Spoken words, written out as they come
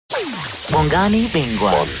Bongani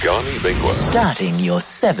Bingwa. Starting your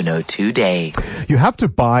 7:02 day. You have to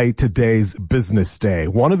buy today's business day.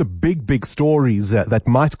 One of the big stories that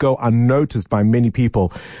might go unnoticed by many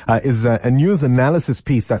people is a news analysis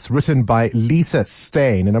piece that's written by Lisa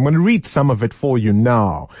Steyn. And I'm going to read some of it for you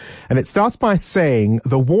now. And it starts by saying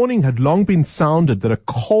the warning had long been sounded that a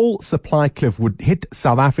coal supply cliff would hit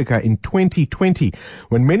South Africa in 2020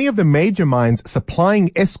 when many of the major mines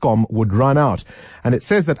supplying Eskom would run out. And it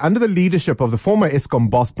says that under the leadership of the former Eskom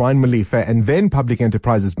boss Brian Molefe and then Public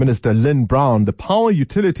Enterprises Minister Lynn Brown, the power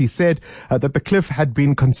utility said that the cliff had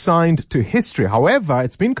been consigned to history. However,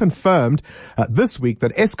 it's been confirmed this week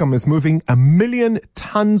that Eskom is moving 1 million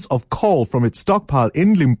tons of coal from its stockpile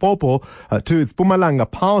in Limpopo to its Mpumalanga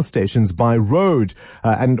power stations by road.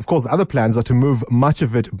 And of course, other plans are to move much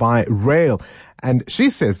of it by rail. And she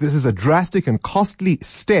says this is a drastic and costly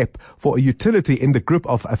step for a utility in the grip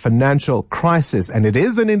of a financial crisis. And it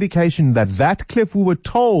is an indication that that cliff we were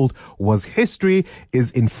told was history is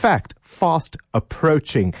in fact fast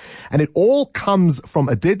approaching. And it all comes from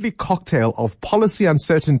a deadly cocktail of policy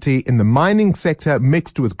uncertainty in the mining sector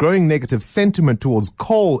mixed with growing negative sentiment towards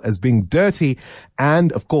coal as being dirty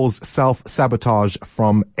and, of course, self-sabotage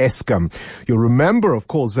from Eskom. You'll remember, of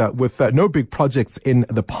course, with no big projects in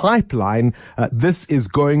the pipeline, this is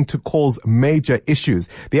going to cause major issues.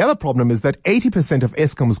 The other problem is that 80% of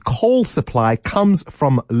Eskom's coal supply comes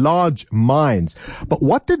from large mines. But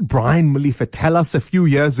what did Brian Molefe tell us a few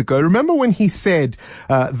years ago? Remember when he said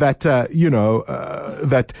that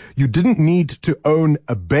you didn't need to own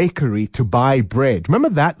a bakery to buy bread? Remember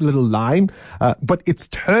that little line? But it's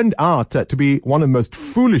turned out to be one of the most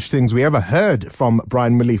foolish things we ever heard from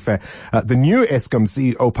Brian Molefe. The new Eskom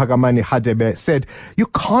CEO, Phakamani Hadebe, said, you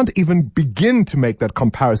can't even begin to make that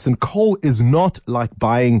comparison. Coal is not like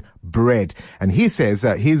buying bread. And he says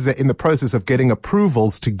he's in the process of getting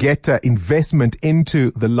approvals to get investment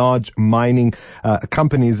into the large mining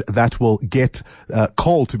companies that will get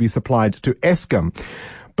coal to be supplied to Eskom.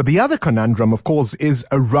 But the other conundrum, of course, is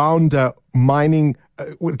around mining,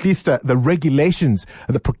 at least the regulations.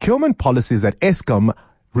 The procurement policies at Eskom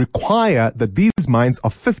require that these mines are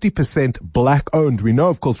 50% black owned. We know,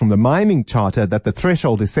 of course, from the mining charter that the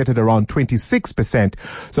threshold is set at around 26%.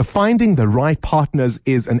 So finding the right partners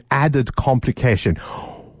is an added complication.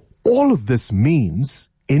 All of this means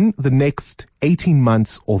in the next 18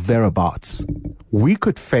 months or thereabouts, we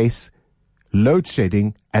could face load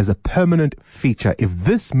shedding as a permanent feature if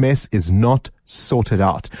this mess is not sorted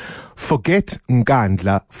out. Forget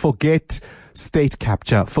Nkandla, forget state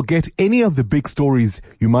capture, forget any of the big stories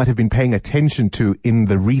you might have been paying attention to in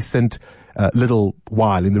the recent little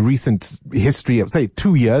while, in the recent history of, say,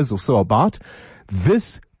 2 years or so about.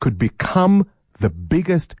 This could become the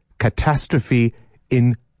biggest catastrophe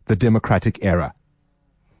in the democratic era.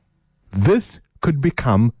 This could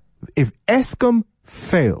become, if Eskom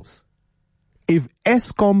fails,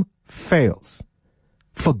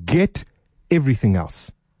 forget everything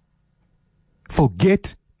else.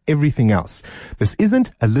 Forget everything else. This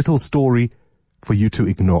isn't a little story for you to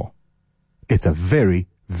ignore. It's a very,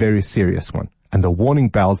 very serious one. And the warning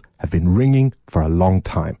bells have been ringing for a long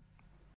time.